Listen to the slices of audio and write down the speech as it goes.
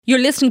You're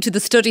listening to the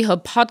Study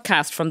Hub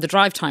podcast from the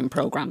Drive Time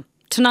programme.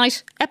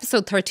 Tonight,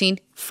 episode 13,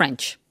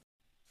 French.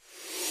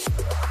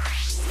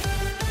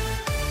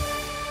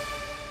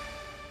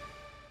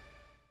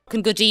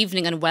 Good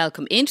evening and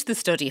welcome into the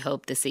Study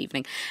Hub this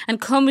evening. And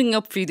coming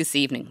up for you this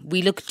evening,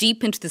 we look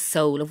deep into the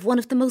soul of one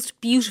of the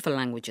most beautiful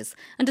languages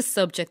and a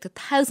subject that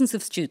thousands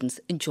of students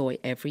enjoy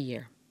every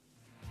year.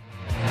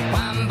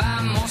 Bam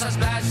bam, mon chat se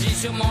place, j'ai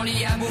sur mon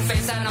lit à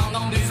bouffer sa langue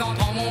en buvant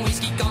trop mon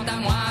whisky. Quant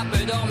à moi,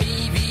 peu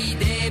dormi, vie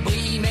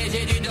débris, mais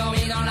j'ai dû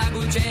dormir dans la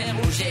gouttière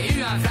où j'ai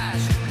eu un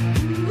flash.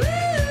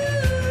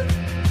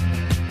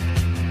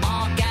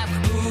 En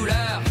 4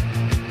 couleurs,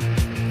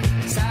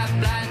 ça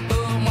plane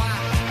pour moi.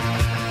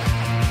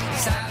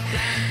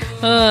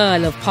 Oh, I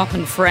love pop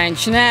and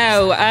French.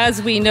 Now,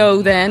 as we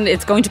know then,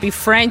 it's going to be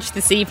French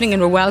this evening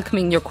and we're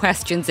welcoming your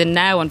questions in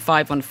now on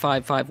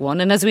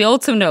 51551. And as we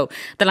also know,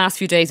 the last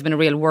few days have been a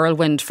real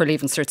whirlwind for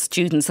Leaving Cert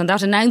students, and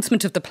that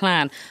announcement of the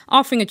plan,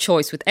 offering a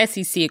choice with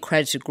SEC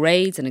accredited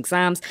grades and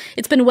exams,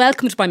 it's been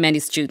welcomed by many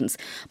students.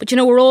 But you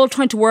know, we're all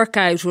trying to work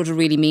out what it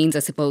really means, I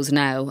suppose,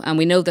 now. And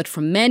we know that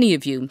for many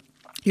of you,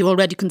 you're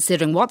already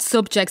considering what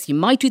subjects you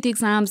might do the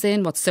exams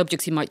in, what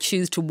subjects you might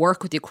choose to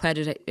work with the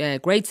accredited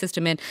grade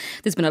system in.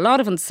 There's been a lot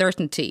of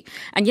uncertainty.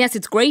 And yes,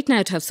 it's great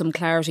now to have some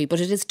clarity, but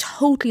it is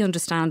totally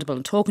understandable.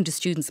 And talking to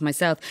students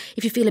myself,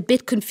 if you feel a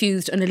bit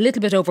confused and a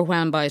little bit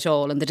overwhelmed by it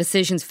all and the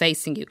decisions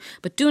facing you.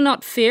 But do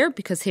not fear,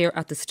 because here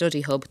at the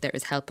Study Hub, there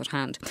is help at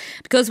hand.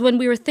 Because when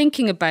we were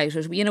thinking about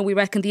it, you know, we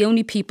reckon the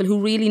only people who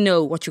really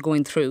know what you're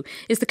going through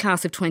is the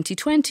class of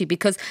 2020,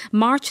 because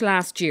March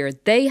last year,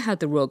 they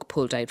had the rug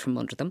pulled out from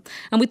under them.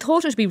 And we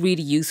thought it would be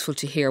really useful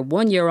to hear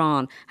 1 year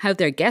on how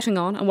they're getting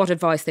on and what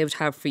advice they would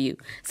have for you.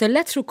 So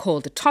let's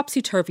recall the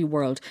topsy-turvy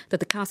world that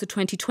the class of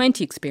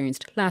 2020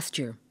 experienced last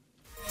year.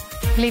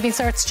 Leaving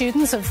Cert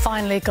students have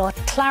finally got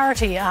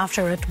clarity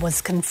after it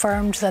was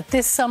confirmed that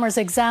this summer's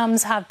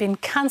exams have been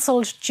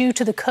cancelled due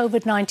to the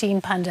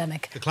COVID-19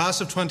 pandemic. The class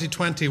of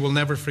 2020 will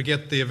never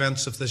forget the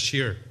events of this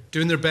year,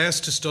 doing their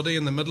best to study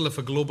in the middle of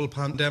a global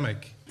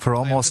pandemic. For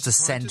almost a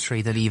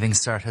century, the Leaving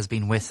Cert has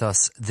been with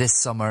us. This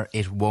summer,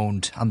 it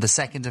won't. On the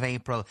 2nd of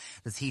April,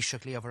 the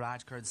Taoiseach Leo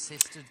Varadkar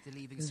insisted the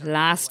Leaving Cert...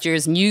 Last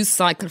year's news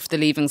cycle for the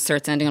Leaving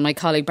Cert, ending on my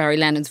colleague Barry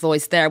Lennon's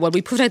voice there. Well,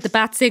 we put out the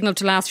bat signal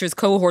to last year's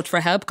cohort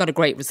for help, got a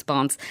great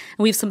response.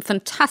 And we have some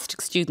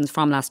fantastic students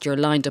from last year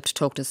lined up to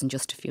talk to us in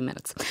just a few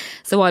minutes.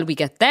 So while we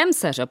get them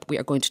set up, we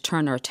are going to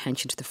turn our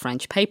attention to the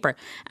French paper.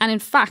 And in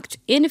fact,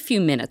 in a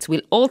few minutes,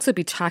 we'll also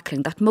be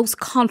tackling that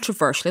most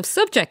controversial of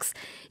subjects.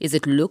 Is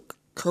it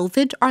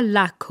COVID or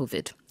la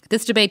COVID?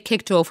 This debate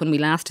kicked off when we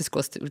last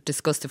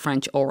discussed the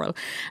French oral,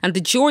 and the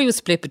jury was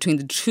split between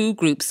the two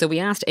groups, so we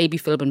asked A.B.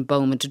 Philbin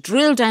Bowman to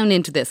drill down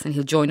into this, and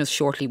he'll join us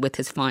shortly with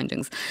his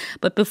findings.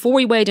 But before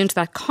we wade into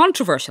that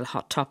controversial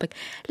hot topic,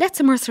 let's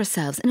immerse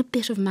ourselves in a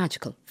bit of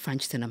magical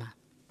French cinema.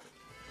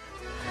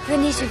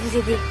 Venez, je vais vous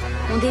aider.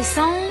 On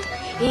descend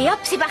et hop,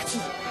 c'est parti.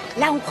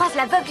 Là, on croise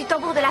la veuve du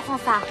tambour de la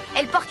fanfare.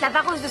 Elle porte la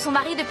vareuse de son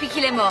mari depuis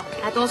qu'il est mort.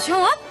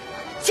 Attention, hop!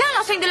 Tiens,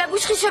 l'enseigne de la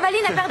boucherie Chevalier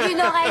a perdu une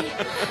oreille.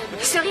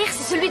 Ce rire,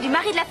 c'est celui du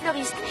mari de la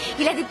fleuriste.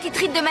 Il a des petites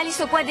rides de malice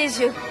au coin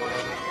des yeux.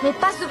 On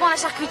passe devant la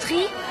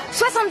charcuterie,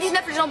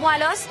 79 le jambon à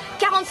l'os,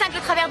 45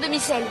 le travers de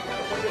micelle.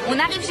 On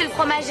arrive chez le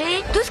fromager,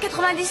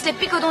 12,90 les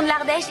picodons de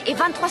l'Ardèche et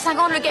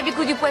 23,50 le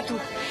cabicou du Poitou.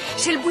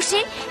 Chez le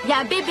boucher, il y a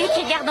un bébé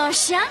qui regarde un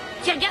chien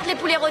qui regarde les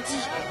poulets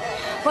rôtis.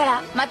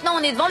 Voilà, maintenant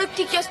on est devant le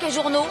petit kiosque à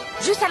journaux,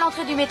 juste à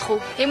l'entrée du métro.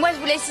 Et moi je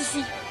vous laisse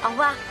ici. Au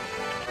revoir.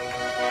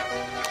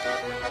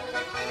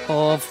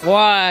 Au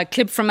revoir.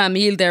 Clip from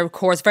Amil there, of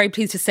course. Very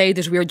pleased to say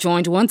that we are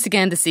joined once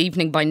again this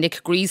evening by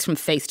Nick Greaves from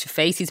Face to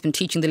Face. He's been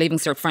teaching the Leaving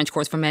Cert French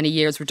course for many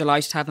years. We're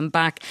delighted to have him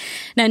back.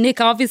 Now, Nick,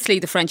 obviously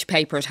the French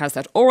paper, it has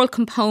that oral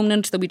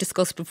component that we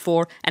discussed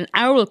before, an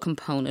oral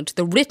component,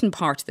 the written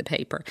part of the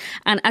paper.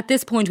 And at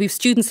this point, we have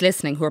students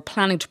listening who are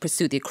planning to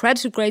pursue the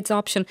accredited grades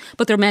option,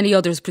 but there are many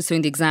others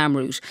pursuing the exam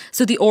route.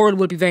 So the oral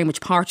will be very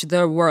much part of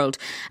their world.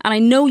 And I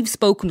know you've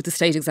spoken with the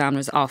State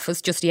Examiner's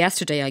Office just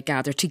yesterday, I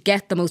gather, to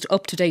get the most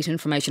up-to-date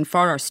information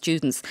for our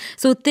students.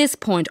 So at this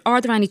point, are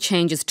there any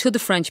changes to the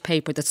French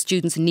paper that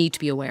students need to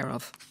be aware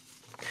of?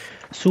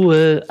 So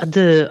at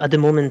the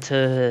moment,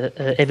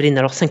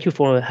 Evelyn, thank you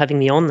for having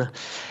me on.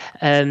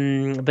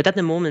 But at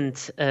the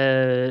moment,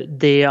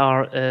 there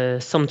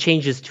are some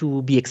changes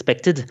to be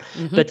expected,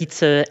 but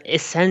it's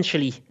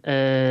essentially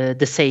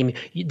the same.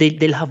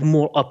 They'll have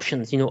more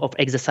options, of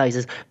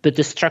exercises, but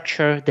the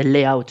structure, the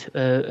layout,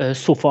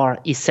 so far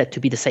is set to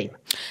be the same.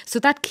 So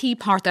that key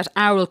part, that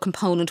oral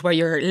component where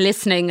you're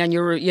listening and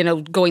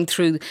you're, going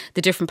through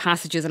the different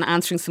passages and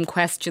answering some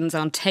questions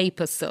on tape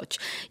as such,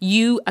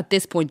 you at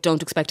this point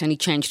don't expect any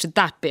change to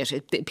that bit.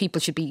 People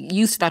should be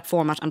used to that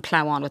format and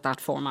plough on with that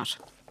format.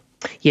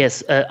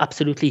 Yes,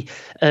 absolutely.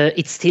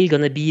 It's still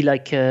going to be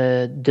like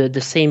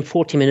the same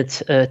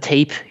 40-minute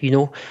tape,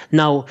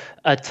 Now,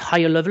 at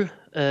higher level,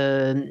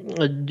 there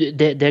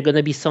are going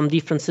to be some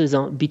differences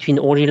between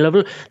oral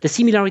level. The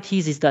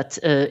similarities is that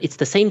it's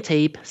the same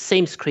tape,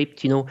 same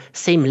script,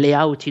 same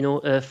layout,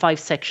 5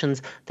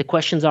 sections. The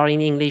questions are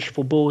in English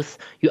for both.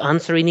 You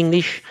answer in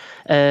English.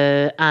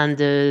 And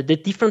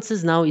the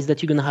differences now is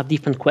that you're going to have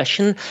different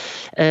questions.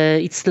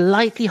 It's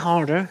slightly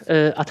harder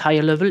at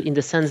higher level in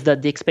the sense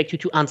that they expect you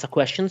to answer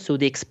questions, so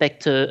they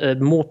expect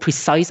more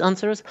precise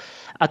answers.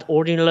 At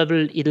ordinary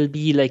level, it'll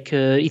be like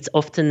it's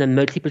often a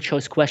multiple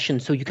choice question,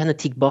 so you kind of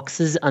tick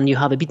boxes and you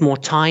have a bit more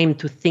time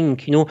to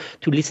think, to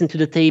listen to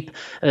the tape,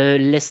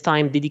 less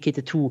time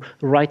dedicated to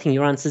writing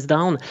your answers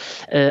down.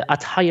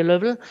 At higher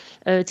level,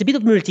 it's a bit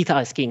of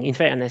multitasking, in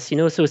fairness,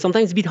 so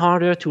sometimes it's a bit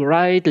harder to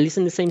write,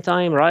 listen at the same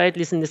time, write,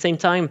 listen at the same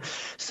time.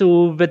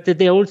 So, but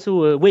there are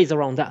also ways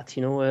around that,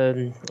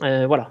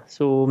 voila.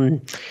 So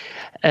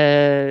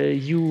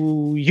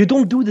you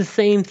don't do the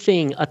same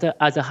thing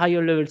as a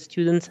higher level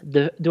student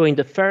during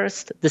the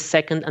first, the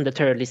second, and the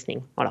third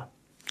listening. Voila.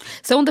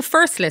 So on the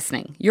first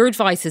listening, your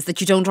advice is that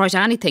you don't write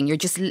anything. You're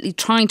just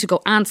trying to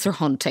go answer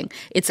hunting.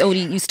 It's only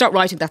you start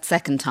writing that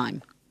second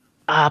time.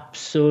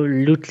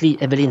 Absolutely,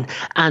 Evelyn.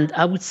 And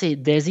I would say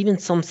there's even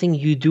something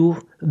you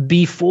do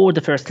before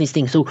the first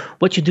listening. So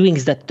what you're doing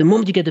is that the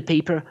moment you get the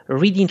paper,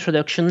 read the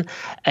introduction,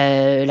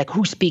 like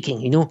who's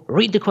speaking,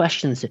 read the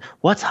questions,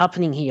 what's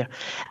happening here.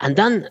 And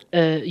then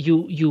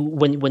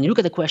when you look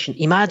at the question,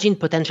 imagine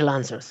potential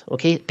answers,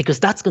 okay? Because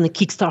that's going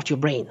to kickstart your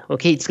brain,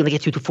 okay? It's going to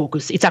get you to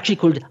focus. It's actually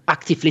called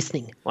active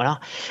listening, voila.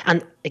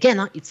 And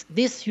again, it's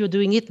this, you're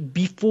doing it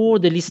before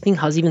the listening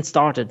has even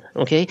started,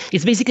 okay?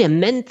 It's basically a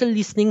mental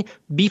listening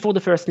before the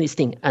first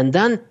listening. And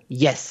then,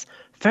 yes,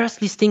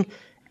 first listening,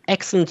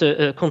 excellent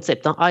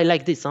concept. I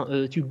like this,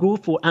 to go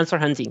for answer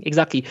hunting.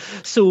 Exactly.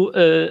 So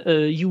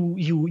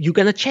you're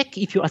going to check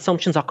if your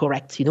assumptions are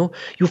correct. You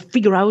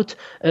figure out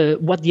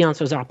what the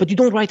answers are, but you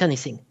don't write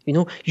anything.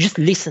 You just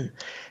listen.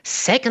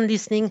 Second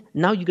listening,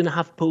 now you're going to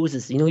have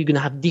pauses. You're going to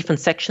have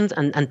different sections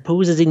and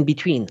pauses in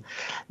between.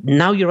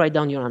 Now you write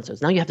down your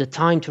answers. Now you have the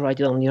time to write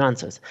down your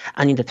answers.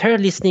 And in the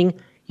third listening,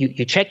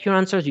 you check your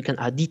answers, you can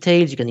add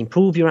details, you can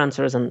improve your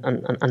answers,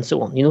 and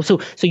so on. So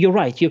you're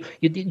right. You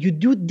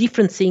do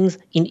different things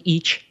in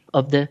each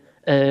of the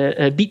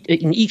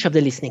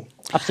listening.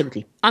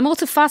 Absolutely. I'm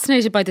also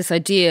fascinated by this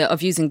idea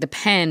of using the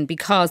pen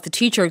because the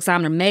teacher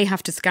examiner may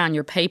have to scan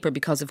your paper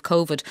because of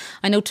COVID.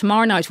 I know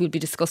tomorrow night we'll be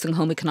discussing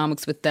home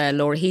economics with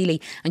Laura Healy,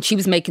 and she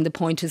was making the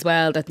point as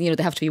well that they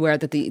have to be aware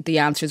that the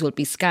answers will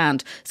be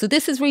scanned. So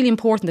this is really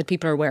important that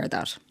people are aware of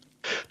that.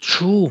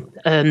 True.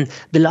 The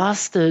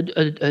last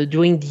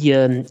during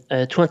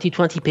the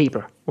 2020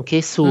 paper.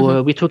 Okay,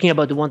 so we're talking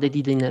about the one they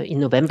did in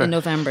November. In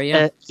November,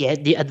 yeah.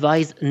 They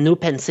advised no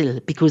pencil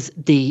because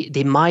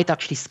they might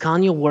actually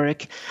scan your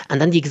work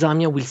and then the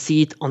examiner will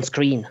see it on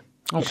screen.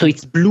 Okay. So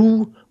it's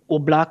blue or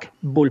black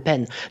ball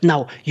pen.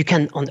 Now you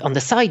can on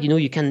the side,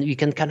 you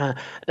can kind of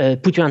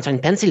put your answer in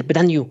pencil, but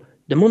then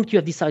the moment you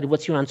have decided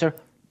what's your answer,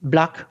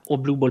 black or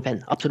blue ball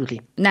pen, absolutely.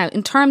 Now,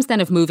 in terms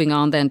then of moving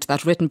on then to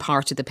that written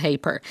part of the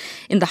paper,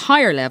 in the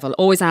higher level,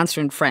 always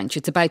answer in French.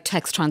 It's about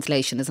text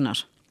translation, isn't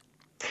it?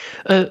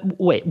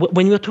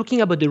 When you're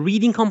talking about the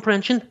reading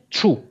comprehension,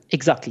 true,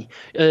 exactly.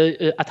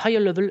 At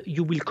higher level,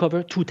 you will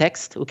cover two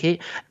texts, okay?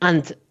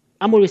 And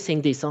I'm always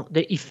saying this,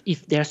 that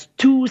if there's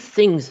two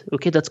things,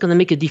 okay, that's going to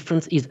make a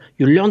difference is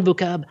you learn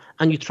vocab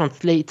and you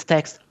translate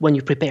text when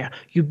you prepare.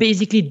 You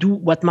basically do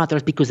what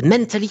matters because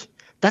mentally,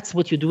 that's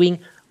what you're doing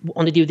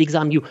on the day of the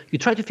exam. You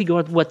try to figure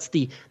out what's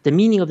the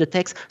meaning of the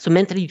text, so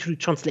mentally you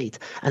translate.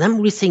 And I'm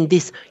really saying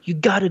this, you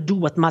got to do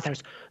what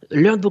matters.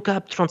 Learn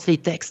vocab,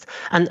 translate text.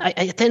 And I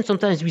tend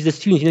sometimes with the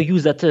students,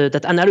 use that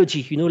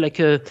analogy, if you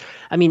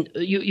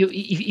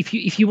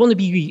want to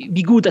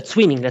be good at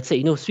swimming, let's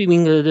say,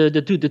 swimming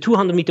the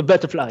 200 meter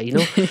butterfly,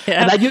 yeah.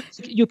 And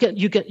you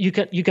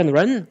can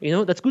run,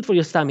 that's good for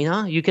your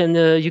stamina. You can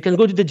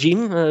go to the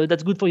gym,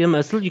 that's good for your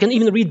muscle. You can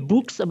even read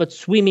books about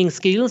swimming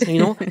skills,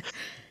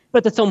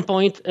 But at some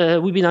point,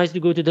 it would be nice to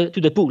go to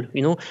the pool,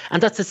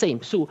 and that's the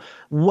same. So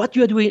what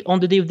you are doing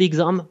on the day of the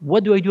exam,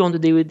 what do I do on the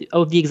day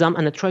of the exam?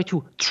 And I try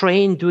to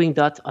train doing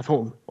that at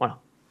home. Voilà.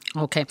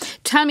 Okay.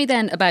 Tell me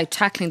then about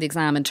tackling the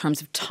exam in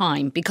terms of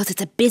time, because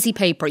it's a busy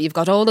paper. You've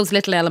got all those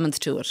little elements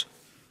to it.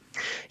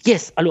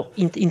 Yes. Alors,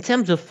 in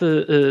terms of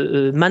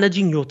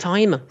managing your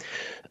time,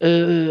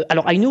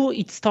 I know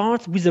it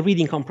starts with the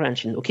reading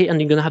comprehension, okay?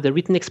 And you're going to have the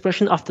written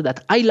expression after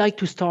that. I like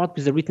to start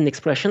with the written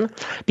expression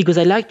because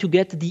I like to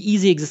get the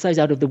easy exercise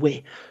out of the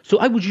way. So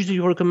I would usually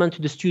recommend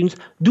to the students,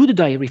 do the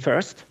diary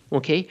first,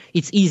 okay?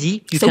 It's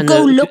easy. You can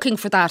go looking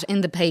for that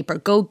in the paper.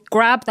 Go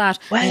grab that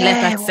and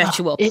let that set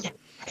you up.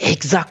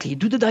 Exactly.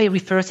 Do the diary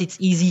first. It's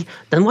easy.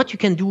 Then what you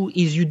can do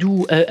is you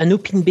do an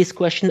open-based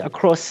question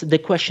across the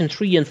question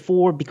 3 and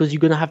 4 because you're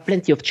going to have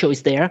plenty of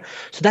choice there.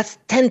 So that's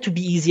tend to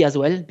be easy as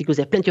well because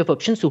there are plenty of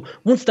options. So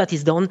once that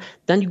is done,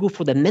 then you go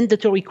for the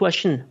mandatory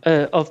question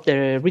of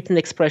the written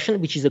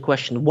expression, which is the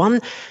question 1.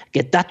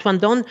 Get that one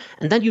done.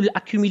 And then you'll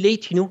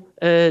accumulate,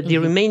 the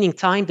remaining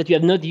time that you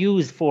have not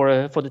used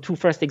for the 2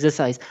 first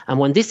exercise. And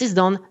when this is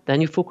done, then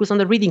you focus on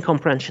the reading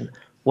comprehension.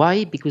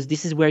 Why? Because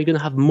this is where you're going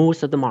to have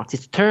most of the marks.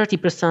 It's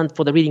 30%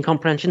 for the reading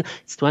comprehension.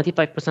 It's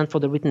 25% for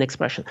the written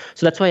expression.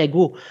 So that's why I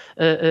go.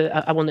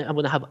 I want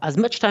to have as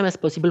much time as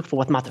possible for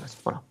what matters.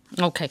 Voilà.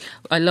 Okay,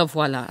 I love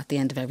voila at the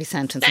end of every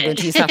sentence. I'm going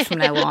to use that from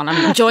now on.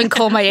 I'm enjoying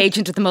Call My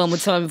Agent at the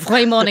moment, so I'm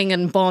voimoning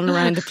and bawling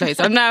around the place.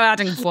 I'm now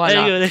adding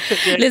voila.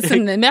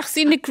 Listen,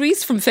 merci Nick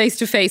Rees from Face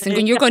to Face,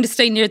 and you're going to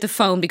stay near the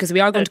phone because we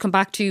are going to come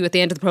back to you at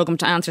the end of the programme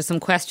to answer some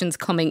questions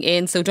coming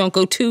in, so don't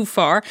go too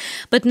far.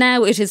 But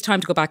now it is time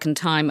to go back in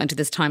time and to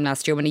this time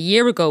last year when a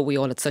year ago we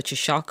all had such a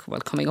shock,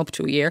 well, coming up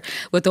to a year,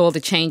 with all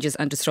the changes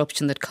and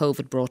disruption that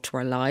COVID brought to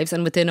our lives.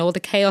 And within all the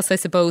chaos, I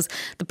suppose,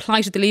 the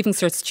plight of the Leaving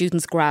Cert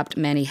students grabbed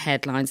many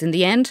headlines. In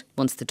the end,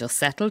 once the dust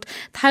settled,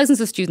 thousands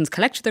of students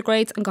collected their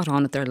grades and got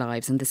on with their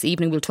lives. And this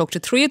evening we'll talk to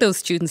 3 of those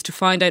students to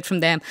find out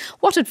from them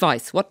what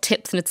advice, what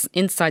tips and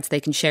insights they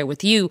can share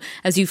with you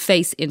as you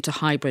face into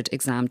hybrid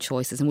exam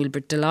choices. And we'll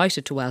be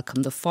delighted to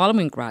welcome the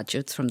following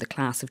graduates from the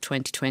class of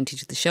 2020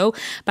 to the show.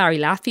 Barry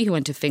Laffey, who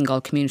went to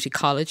Fingal Community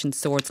College in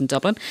Swords in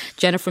Dublin,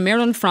 Jennifer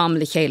Mirren from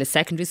Lechala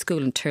Secondary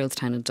School in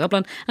Turlestown in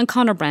Dublin, and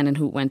Conor Brennan,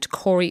 who went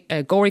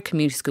to Gorey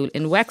Community School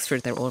in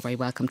Wexford. They're all very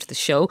welcome to the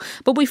show.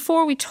 But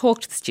before we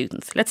talk to the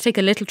students, let's take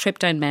a little trip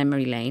down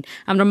memory lane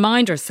and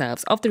remind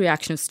ourselves of the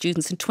reaction of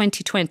students in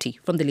 2020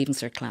 from the Leaving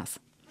Cert class.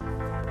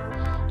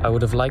 I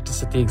would have liked to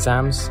sit the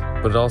exams,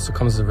 but it also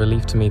comes as a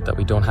relief to me that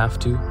we don't have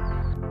to.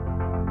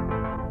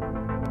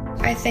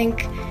 I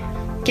think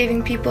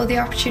giving people the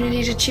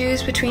opportunity to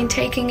choose between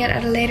taking it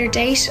at a later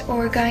date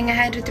or going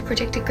ahead with the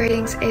predicted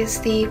gradings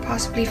is the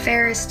possibly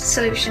fairest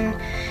solution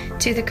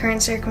to the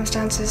current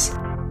circumstances.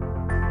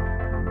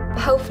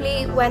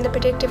 Hopefully, when the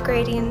predictive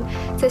grading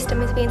system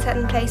is being set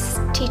in place,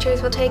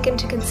 teachers will take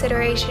into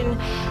consideration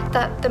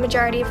that the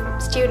majority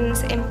of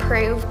students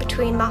improve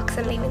between mocks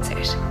and Leaving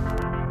Cert.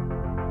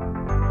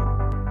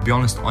 To be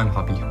honest, I'm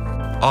happy.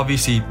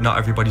 Obviously, not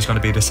everybody's going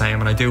to be the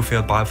same, and I do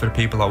feel bad for the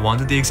people that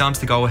wanted the exams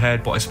to go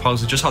ahead, but I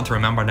suppose I just have to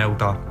remember now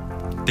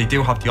that they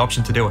do have the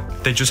option to do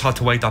it. They just have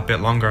to wait that bit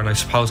longer, and I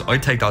suppose I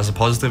take that as a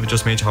positive. It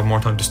just means you have more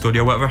time to study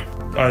or whatever.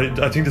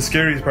 I think the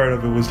scariest part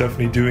of it was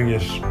definitely doing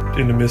it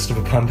in the midst of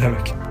a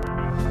pandemic.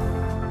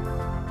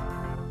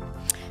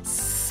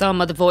 Some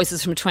of the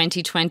voices from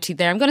 2020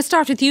 there. I'm going to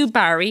start with you,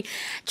 Barry.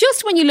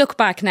 Just when you look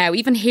back now,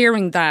 even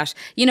hearing that,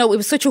 you know, it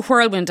was such a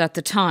whirlwind at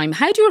the time.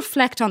 How do you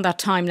reflect on that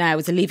time now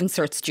as a Leaving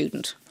Cert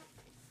student?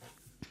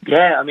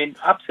 Yeah, I mean,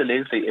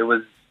 absolutely. It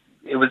was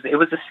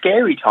a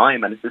scary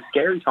time, and it's a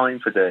scary time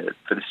for the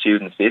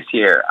students this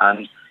year.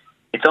 And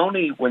it's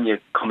only when you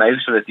come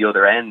out of it the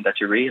other end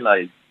that you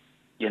realise,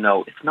 you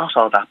know, it's not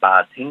all that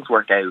bad. Things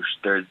work out.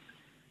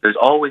 There's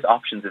always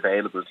options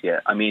available to you.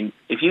 I mean,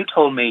 if you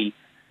told me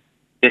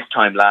this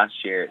time last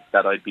year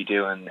that I'd be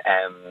doing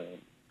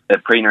a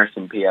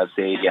pre-nursing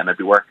PLC and I'd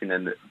be working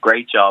in a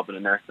great job in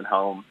a nursing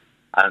home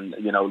and,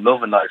 you know,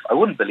 loving life, I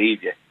wouldn't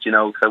believe you, you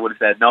know, because I would have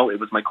said, no, it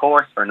was my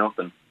course or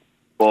nothing.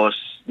 But,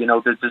 you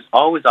know, there's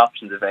always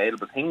options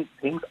available.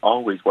 Things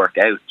always work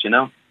out, you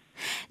know.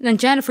 And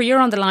Jennifer,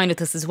 you're on the line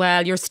with us as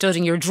well. You're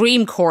studying your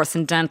dream course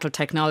in dental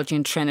technology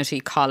in Trinity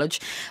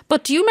College.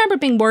 But do you remember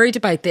being worried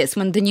about this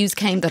when the news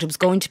came that it was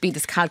going to be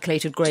this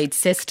calculated grade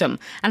system?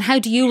 And how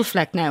do you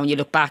reflect now when you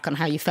look back on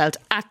how you felt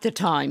at the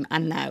time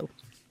and now?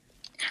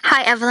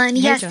 Hi, Evelyn.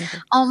 Hey, yes.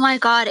 Jennifer. Oh my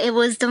God.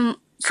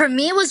 For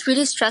me, it was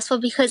really stressful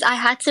because I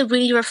had to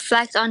really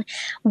reflect on,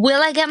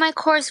 will I get my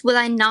course? Will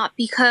I not?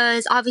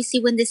 Because obviously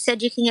when they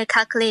said you can get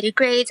calculated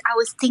grades, I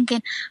was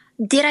thinking,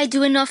 did I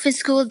do enough in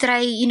school? Did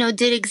I,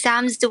 did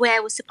exams the way I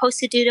was supposed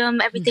to do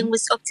them? Everything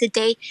was up to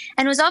date.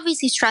 And it was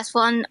obviously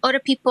stressful. And other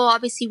people,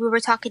 obviously, we were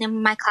talking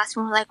in my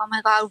classroom, we were like, oh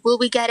my God, will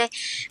we get it?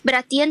 But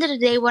at the end of the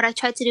day, what I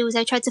tried to do is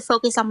I tried to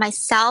focus on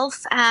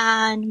myself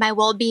and my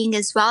well-being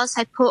as well.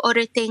 So I put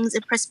other things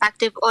in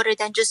perspective other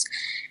than just,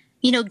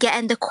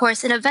 getting the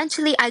course. And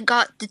eventually I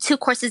got the 2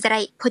 courses that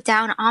I put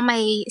down on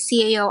my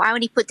CAO. I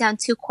only put down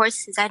 2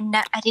 courses. I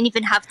didn't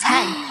even have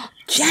 10.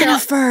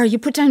 Jennifer, you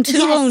put down 2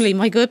 Yes, only.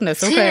 My goodness.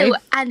 2, Okay.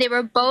 and they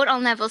were both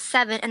on level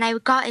 7, and I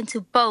got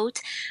into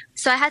both.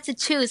 So I had to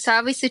choose. So I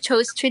obviously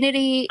chose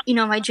Trinity,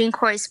 my dream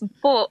course.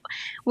 But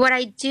what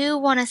I do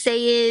want to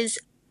say is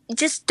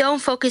just don't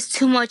focus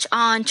too much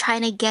on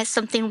trying to get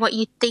something what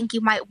you think you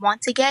might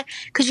want to get,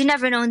 because you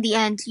never know in the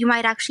end. You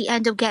might actually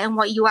end up getting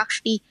what you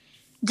actually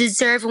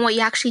deserve and what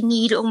you actually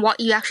need and what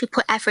you actually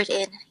put effort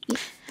in.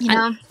 You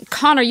know? And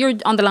Conor, you're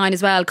on the line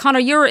as well. Conor,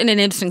 you're in an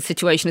interesting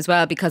situation as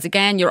well because,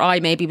 again, your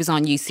eye maybe was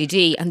on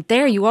UCD and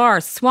there you are,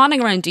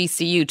 swanning around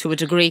DCU to a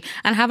degree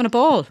and having a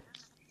ball.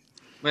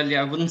 Well,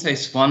 yeah, I wouldn't say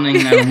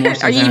swanning now. More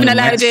Are you even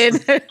allowed in?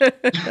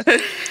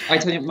 I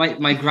tell you,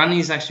 my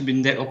granny's actually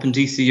been there up in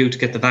DCU to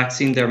get the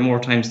vaccine there more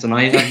times than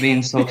I have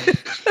been, so...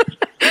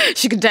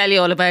 She can tell you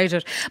all about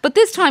it. But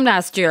this time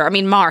last year, I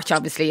mean March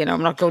obviously,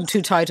 I'm not going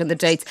too tight on the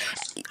dates,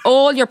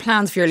 all your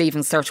plans for your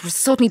Leaving Cert were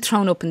suddenly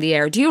thrown up in the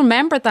air. Do you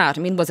remember that?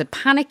 I mean, was it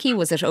panicky?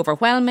 Was it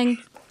overwhelming?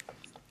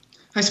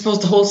 I suppose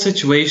the whole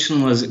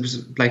situation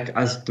was like,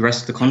 as the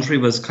rest of the country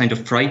was kind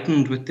of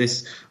frightened with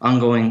this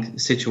ongoing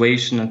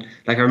situation. And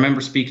like, I remember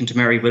speaking to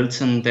Mary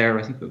Wilson there,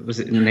 I think it was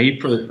in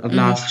April of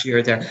last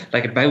year there,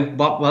 like about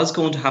what was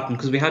going to happen,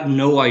 because we had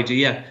no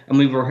idea. And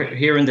we were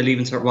hearing the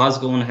Leaving Cert was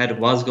going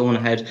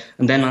ahead.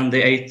 And then on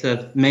the 8th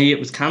of May, it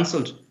was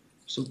cancelled.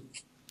 So.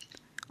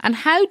 And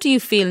how do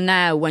you feel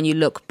now when you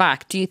look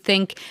back? Do you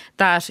think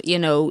that,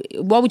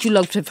 what would you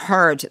love to have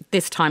heard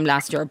this time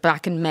last year,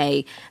 back in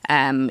May,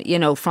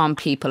 from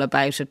people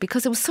about it?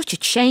 Because it was such a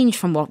change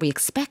from what we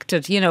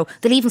expected. The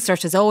Leaving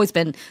Cert has always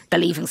been the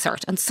Leaving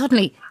Cert, and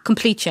suddenly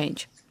complete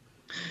change.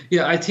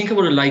 Yeah, I think I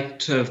would have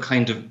liked to have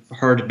kind of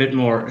heard a bit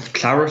more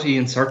clarity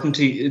and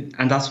certainty,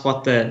 and that's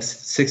what the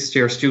sixth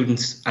year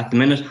students at the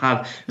minute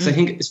have. Because I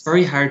think it's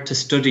very hard to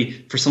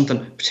study for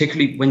something,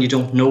 particularly when you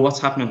don't know what's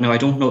happening. Now,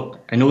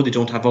 I know they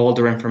don't have all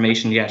their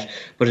information yet,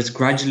 but it's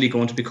gradually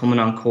going to be coming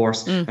on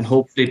course, and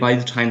hopefully by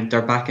the time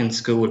they're back in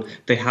school,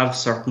 they have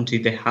certainty,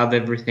 they have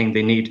everything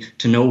they need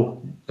to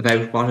know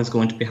about what is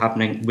going to be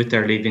happening with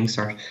their Leaving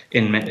Cert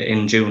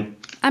in June.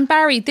 And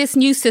Barry, this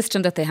new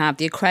system that they have,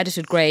 the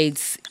accredited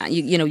grades,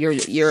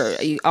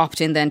 you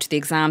opt in then to the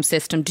exam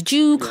system. Did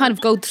you kind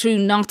of go through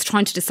not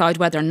trying to decide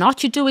whether or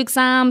not you do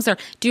exams, or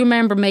do you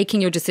remember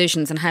making your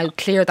decisions and how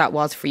clear that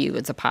was for you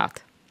as a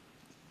path?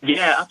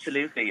 Yeah,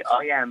 absolutely.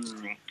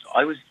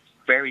 I was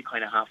very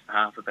kind of half and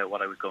half about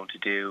what I was going to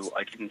do.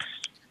 I didn't,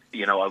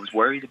 I was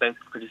worried about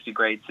the predicted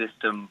grade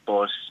system,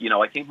 but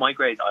I think my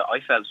grade,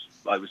 I felt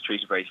I was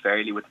treated very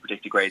fairly with the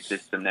predicted grade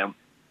system. Now,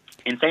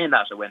 in saying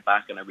that, I went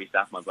back and I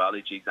resat my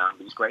biology exam.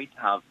 It was great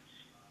to have,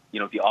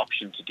 the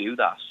option to do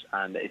that.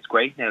 And it's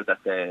great now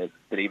that the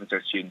Leaving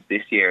Cert students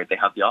this year, they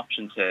have the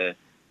option to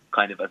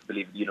kind of, I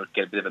believe,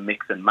 get a bit of a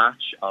mix and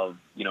match of,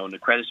 an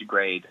accredited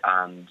grade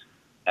and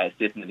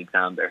sitting an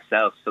exam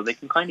themselves. So they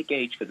can kind of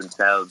gauge for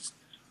themselves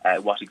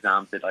what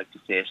exams they'd like to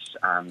sit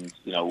and,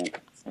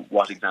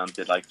 what exams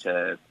they'd like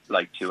to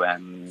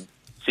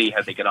see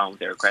how they get on with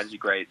their accredited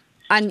grades.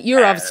 And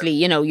you're obviously,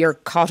 you're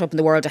caught up in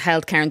the world of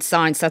healthcare and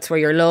science. That's where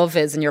your love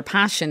is and your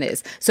passion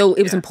is. So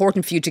it was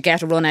important for you to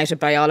get a run out of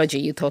biology.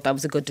 You thought that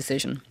was a good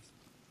decision.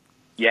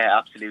 Yeah,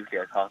 absolutely.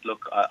 I thought,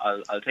 look,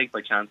 I'll take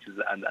my chances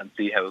and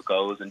see how it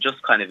goes, and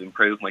just kind of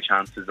improve my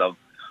chances of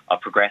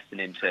progressing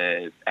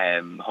into,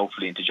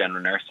 hopefully into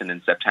general nursing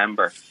in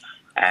September.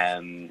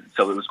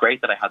 So it was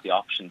great that I had the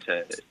option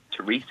to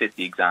resit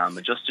the exam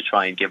and just to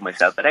try and give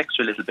myself that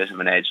extra little bit of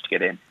an edge to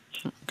get in.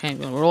 Okay,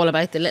 well, we're all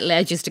about the little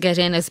edges to get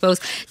in, I suppose.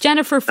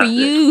 Jennifer, for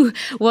you,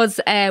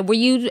 were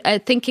you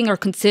thinking or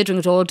considering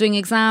at all doing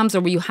exams,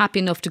 or were you happy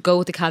enough to go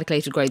with the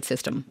calculated grade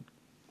system?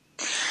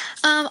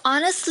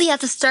 Honestly,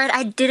 at the start,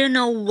 I didn't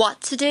know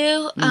what to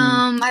do.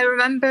 I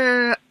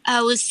remember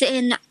I was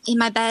sitting in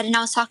my bed and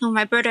I was talking with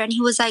my brother, and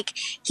he was like,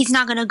 he's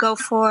not going to go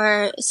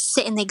for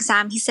sitting the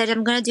exam. He said,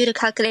 I'm going to do the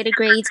calculated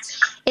grades.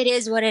 It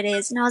is what it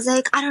is. And I was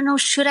like, I don't know,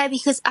 should I?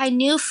 Because I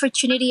knew for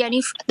Trinity, I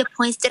knew the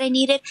points that I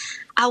needed.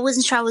 I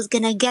wasn't sure I was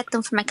going to get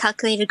them for my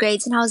calculated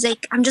grades. And I was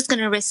like, I'm just going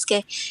to risk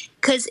it.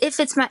 Because if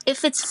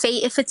it's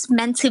fate, if it's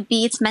meant to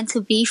be, it's meant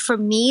to be for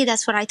me.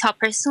 That's what I thought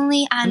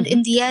personally. And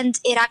in the end,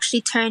 it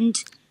actually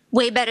turned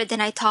way better than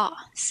I thought.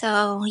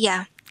 So,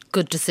 yeah.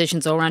 Good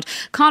decisions all around.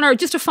 Conor,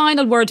 just a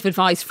final word of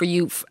advice for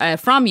you,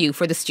 from you,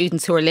 for the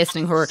students who are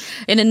listening, who are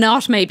in a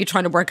knot maybe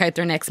trying to work out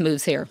their next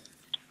moves here.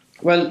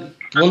 Well,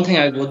 one thing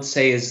I would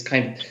say is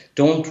kind of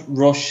don't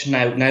rush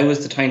now. Now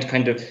is the time to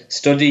kind of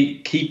study,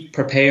 keep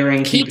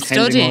preparing, keep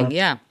studying,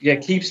 Yeah,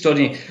 keep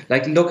studying.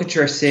 Like, look at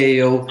your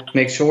CAO,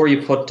 make sure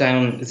you put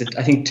down,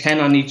 I think 10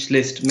 on each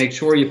list, make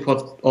sure you put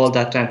all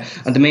that down.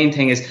 And the main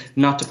thing is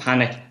not to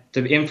panic.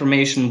 The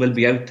information will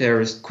be out there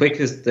as quick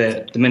as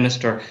the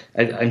Minister.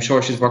 I'm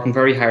sure she's working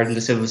very hard, and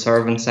the civil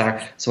servants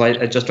are. So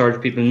I just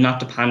urge people not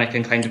to panic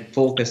and kind of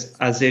focus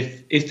as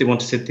if they want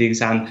to sit the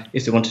exam,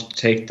 if they want to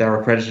take their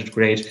accredited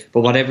grade.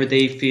 But whatever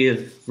they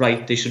feel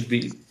right, they should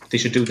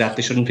do that.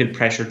 They shouldn't feel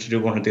pressured to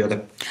do one or the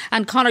other.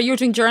 And Conor, you're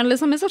doing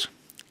journalism, is it?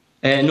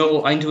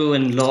 No, I'm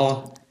doing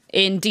law.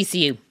 In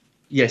DCU?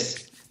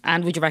 Yes.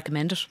 And would you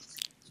recommend it?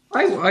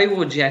 I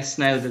would, yes.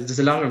 Now there's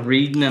a lot of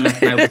reading in it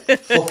now,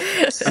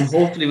 and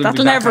hopefully we'll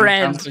be back on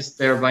campus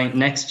there by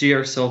next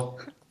year. So,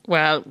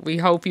 well, we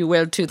hope you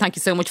will too. Thank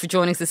you so much for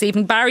joining us this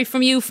evening, Barry.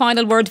 From you,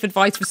 final word of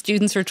advice for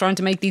students who are trying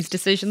to make these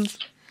decisions.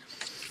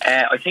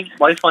 I think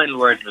my final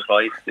word of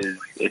advice is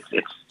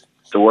it's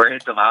the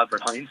words of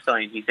Albert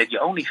Einstein. He said, "You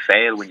only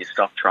fail when you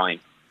stop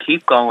trying.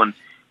 Keep going,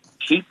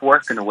 keep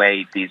working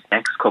away. These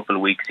next couple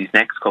of weeks, these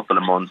next couple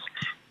of months."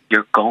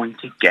 You're going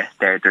to get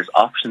there. There's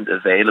options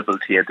available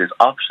to you. There's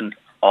options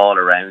all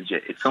around you.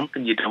 It's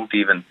something you don't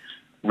even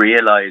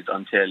realise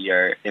until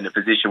you're in a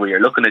position where you're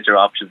looking at your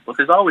options. But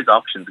there's always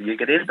options. You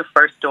get in the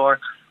first door,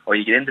 or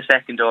you get in the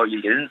second door,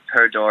 you get in the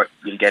third door,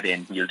 you'll get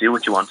in. You'll do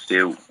what you want to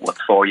do. What's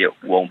for you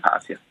won't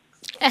pass you.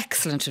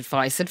 Excellent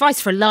advice. Advice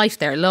for life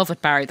there. Love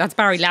it, Barry. That's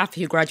Barry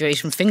Laffey, who graduated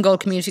from Fingal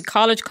Community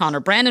College, Conor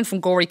Brennan from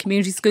Gorey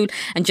Community School,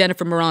 and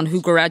Jennifer Moran, who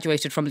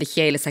graduated from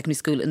Lechéla Secondary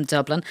School in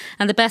Dublin.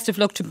 And the best of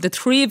luck to the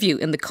three of you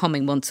in the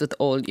coming months with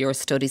all your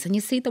studies. And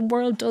you see, the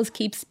world does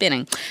keep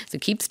spinning. So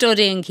keep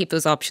studying, keep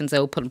those options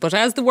open. But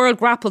as the world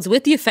grapples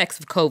with the effects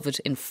of COVID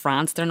in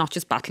France, they're not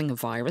just battling a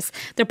virus,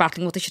 they're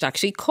battling what they should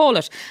actually call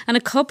it. And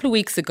a couple of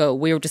weeks ago,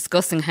 we were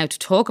discussing how to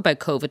talk about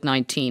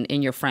COVID-19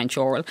 in your French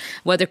oral,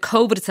 whether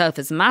COVID itself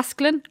is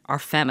masculine or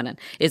feminine.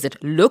 Is it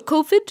le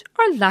COVID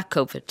or la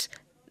COVID?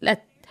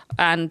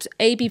 And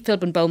A.B.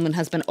 Philbin Bowman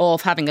has been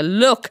off having a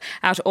look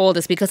at all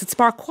this because it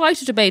sparked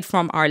quite a debate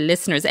from our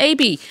listeners.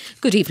 A.B.,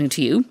 good evening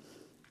to you.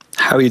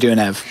 How are you doing,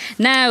 Ev?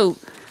 Now,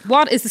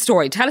 what is the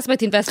story? Tell us about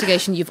the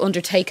investigation you've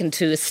undertaken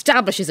to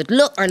establish, is it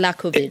le or la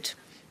COVID?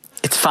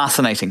 It's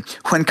fascinating.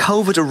 When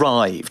COVID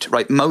arrived,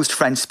 right, most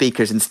French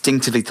speakers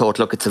instinctively thought,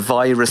 look, it's a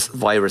virus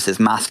is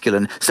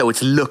masculine, so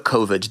it's le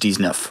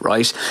COVID-19,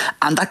 right?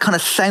 And that kind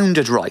of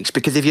sounded right,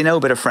 because if you know a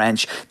bit of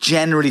French,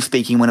 generally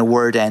speaking, when a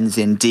word ends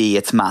in D,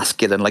 it's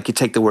masculine. Like you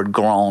take the word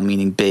grand,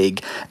 meaning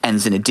big,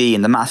 ends in a D,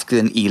 and the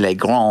masculine, il est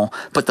grand,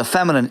 but the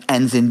feminine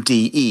ends in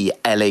D-E,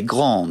 elle est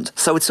grande.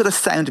 So it sort of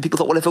sounded, people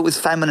thought, well, if it was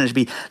feminine, it'd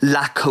be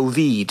la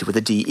COVID with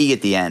a D-E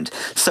at the end.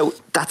 So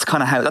that's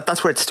kind of how,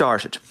 that's where it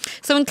started.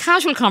 So in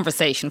casual conversation,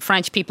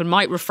 French people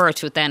might refer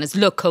to it then as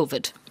le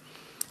COVID.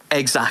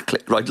 Exactly,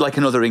 right, like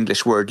another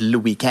English word, le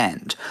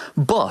weekend.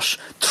 But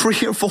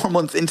 3 or 4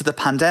 months into the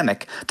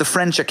pandemic, the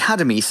French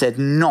Academy said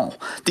no.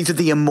 These are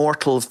the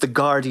immortals, the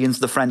guardians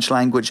of the French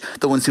language,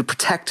 the ones who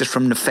protect it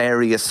from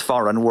nefarious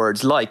foreign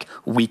words like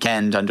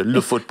weekend and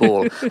le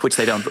football, which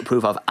they don't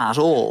approve of at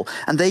all.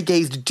 And they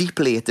gazed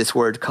deeply at this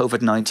word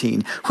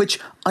COVID-19, which,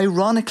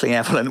 ironically,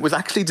 Evelyn, was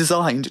actually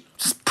designed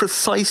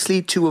precisely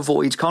to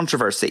avoid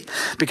controversy.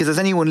 Because as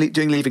anyone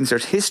doing Leaving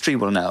Cert history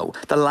will know,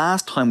 the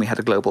last time we had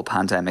a global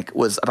pandemic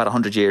was about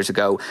 100 years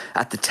ago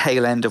at the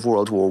tail end of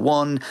World War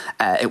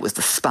I. It was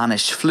the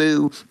Spanish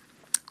flu.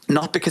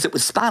 Not because it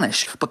was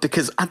Spanish, but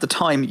because at the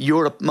time,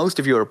 most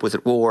of Europe was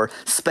at war,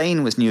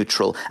 Spain was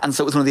neutral, and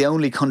so it was one of the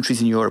only countries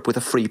in Europe with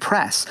a free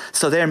press.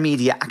 So their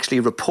media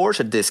actually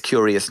reported this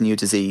curious new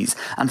disease,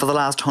 and for the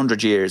last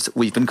 100 years,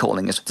 we've been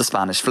calling it the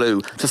Spanish flu,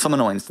 to some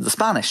annoyance to the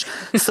Spanish.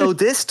 So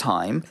this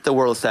time, the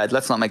world said,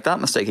 let's not make that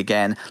mistake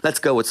again, let's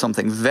go with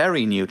something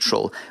very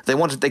neutral. They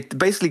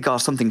basically got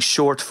something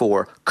short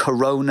for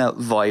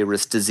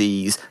coronavirus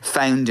disease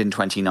found in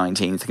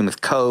 2019, thinking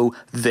with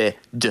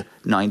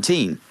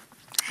COVID-19.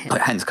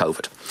 Hence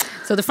COVID.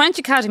 So the French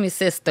Academy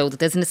insists, though, that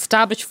there's an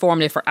established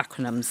formula for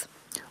acronyms.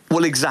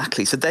 Well,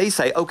 exactly. So they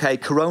say, OK,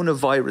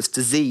 coronavirus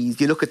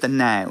disease, you look at the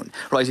noun,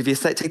 right? If you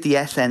take the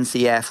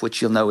SNCF,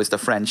 which you'll know is the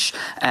French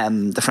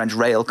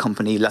rail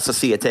company, La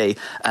Société,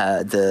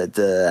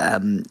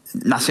 the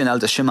Nationale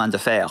de Chemin de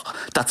Fer,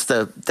 that's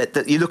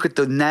you look at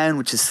the noun,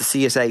 which is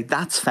Société,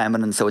 that's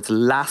feminine, so it's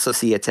La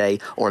Société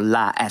or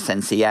La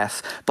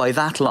SNCF. By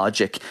that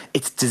logic,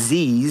 it's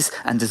disease,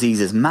 and disease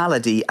is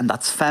malady, and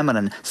that's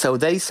feminine. So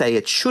they say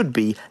it should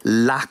be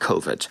La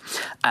COVID.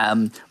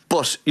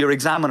 But your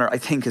examiner, I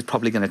think, is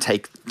probably going to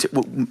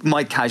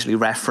might casually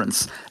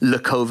reference le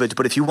COVID.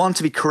 But if you want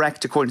to be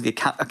correct according to the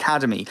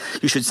Academy,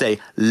 you should say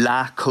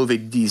la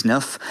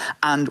COVID-19.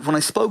 And when I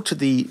spoke to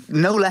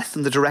no less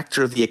than the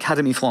director of the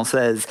Académie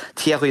Française,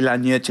 Thierry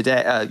Lagnieu,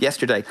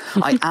 yesterday,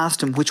 I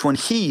asked him which one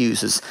he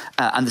uses,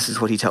 and this is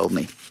what he told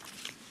me.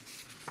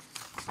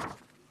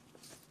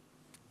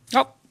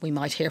 Oh, we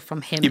might hear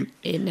from him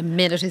in a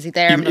minute. Is he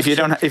there? If you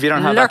don't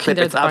have that clip,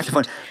 it's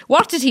absolutely fine.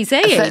 What did he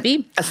say,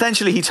 Abby?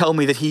 Essentially, he told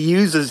me that he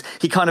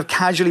kind of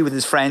casually with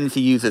his friends,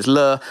 he uses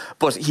le,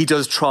 but he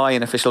does try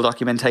in official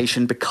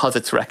documentation because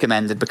it's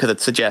recommended, because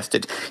it's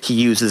suggested, he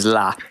uses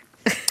la.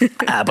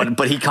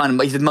 But he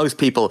said most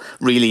people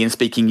really in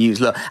speaking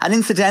use le. And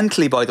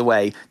incidentally, by the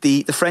way,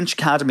 the French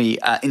Academy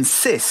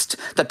insist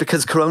that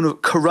because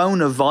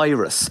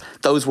coronavirus,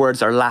 those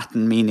words are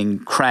Latin meaning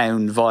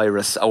crown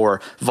virus or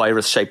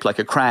virus shaped like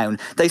a crown.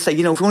 They say, if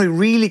we want to be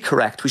really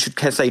correct, we should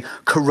say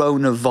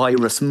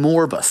coronavirus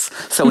morbus.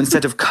 So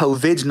instead of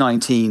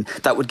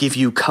COVID-19, that would give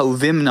you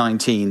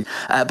Covim-19.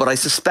 But I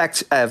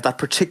suspect that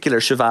particular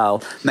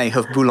cheval may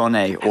have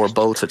boulonné or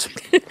bolted.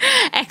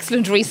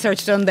 Excellent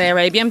research done there,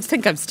 Abby. I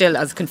think I'm still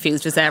as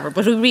confused as ever,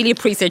 but we really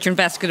appreciate your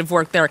investigative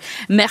work there.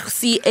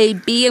 Merci,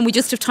 AB. And we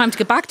just have time to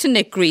get back to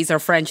Nick Grease, our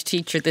French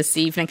teacher this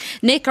evening.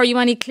 Nick, are you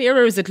any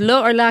clearer? Is it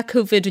le or la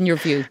COVID in your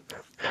view?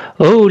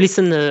 Oh,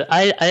 listen,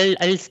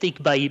 I'll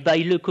stick by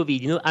le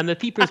COVID. I'm a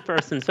people's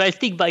person, so I'll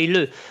stick by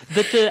le.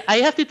 But I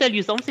have to tell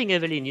you something,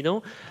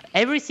 Evelyn.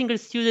 Every single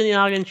student in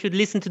Ireland should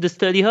listen to the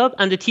Study Hub,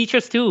 and the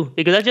teachers too,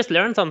 because I just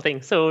learned something.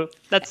 So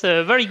that's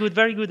very good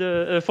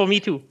for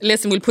me too.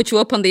 Listen, we'll put you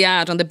up on the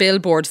ad, on the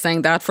billboard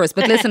saying that first.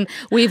 But listen,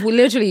 we've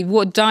literally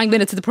 9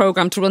 minutes of the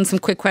programme to run some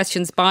quick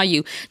questions by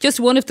you. Just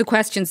one of the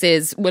questions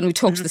is, when we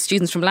talked to the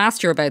students from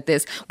last year about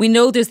this, we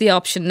know there's the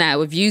option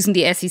now of using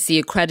the SEC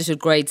accredited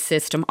grade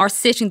system or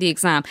sitting the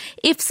exam.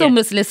 If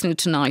someone's listening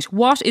tonight,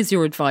 what is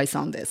your advice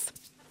on this?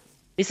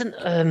 Listen,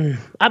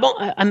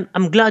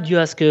 I'm glad you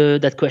asked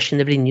that question,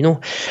 Evelyn.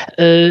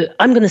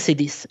 I'm going to say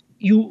this.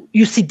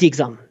 You sit the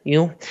exam.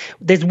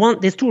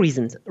 There's two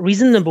reasons.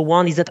 Reason number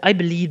one is that I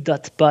believe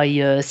that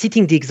by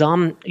sitting the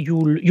exam,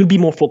 you'll be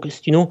more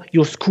focused.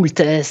 Your school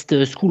test,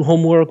 school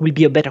homework will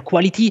be a better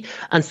quality,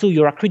 and so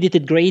your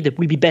accredited grade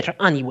will be better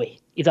anyway,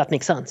 if that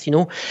makes sense.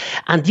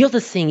 And the other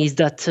thing is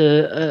that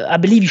I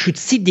believe you should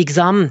sit the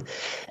exam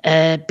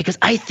because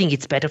I think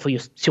it's better for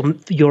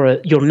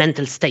your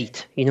mental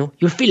state.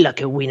 You'll feel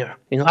like a winner.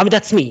 I mean,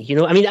 that's me.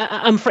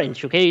 I'm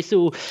French, okay?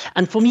 So,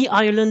 and for me,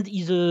 Ireland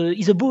is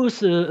a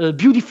both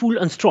beautiful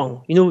and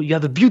strong. You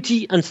have a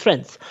beauty and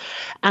strength.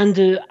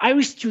 And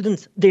Irish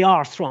students, they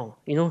are strong.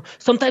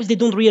 Sometimes they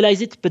don't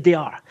realize it, but they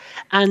are.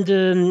 And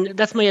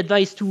that's my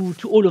advice to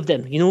all of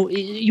them.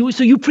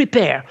 So you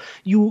prepare,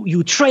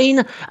 you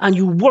train, and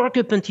you work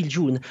up until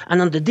June.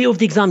 And on the day of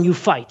the exam, you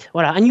fight.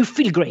 Voilà, and you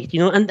feel great.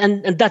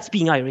 And that's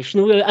being Irish.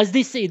 As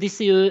they say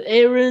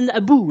Aaron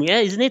Abu, yeah,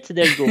 isn't it?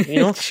 There you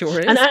go. It sure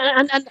is.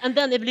 And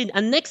then Evelyn,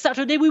 and next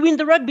Saturday we win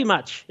the rugby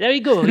match. There you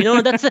go.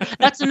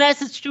 That's a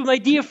message to my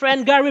dear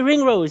friend Gary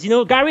Ringrose.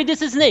 Gary,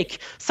 this is Nick.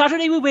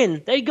 Saturday we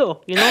win. There you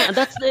go. And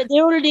that's they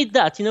only need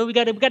that. We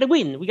gotta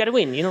win. We gotta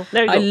win. There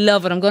you go. I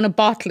love it. I'm going to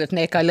bottle it,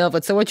 Nick. I love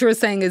it. So what you're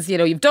saying is,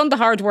 you've done the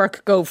hard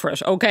work. Go for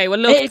it. Okay. Well,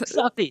 look.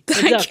 Exactly.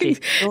 Thank you.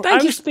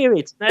 Irish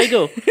spirit. There you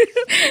go.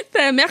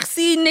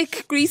 Merci,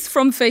 Nick Grease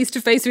from Face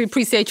to Face. We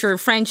appreciate your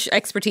French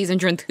expertise and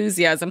your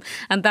enthusiasm.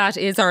 And that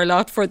is our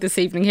lot for this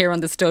evening here on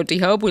the Study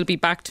Hub. We'll be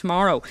back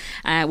tomorrow.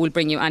 We'll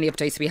bring you any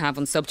updates we have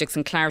on subjects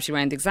and clarity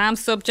around exam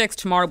subjects.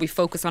 Tomorrow we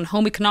focus on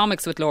home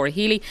economics with Laura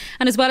Healy.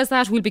 And as well as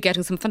that, we'll be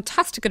getting some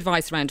fantastic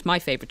advice around my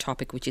favourite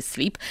topic, which is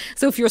sleep.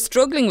 So if you're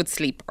struggling with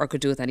sleep or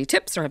could do with any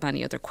tips or have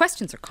any other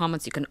questions or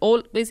comments, you can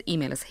always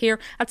email us here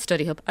at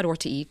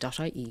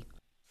studyhub@rte.ie.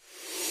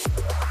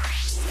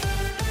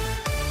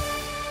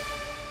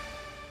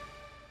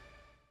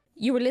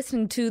 You were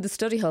listening to The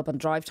Study Hub on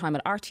Drive Time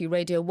at RTE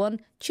Radio 1.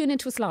 Tune in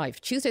to us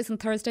live Tuesdays and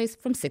Thursdays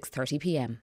from 6:30 p.m.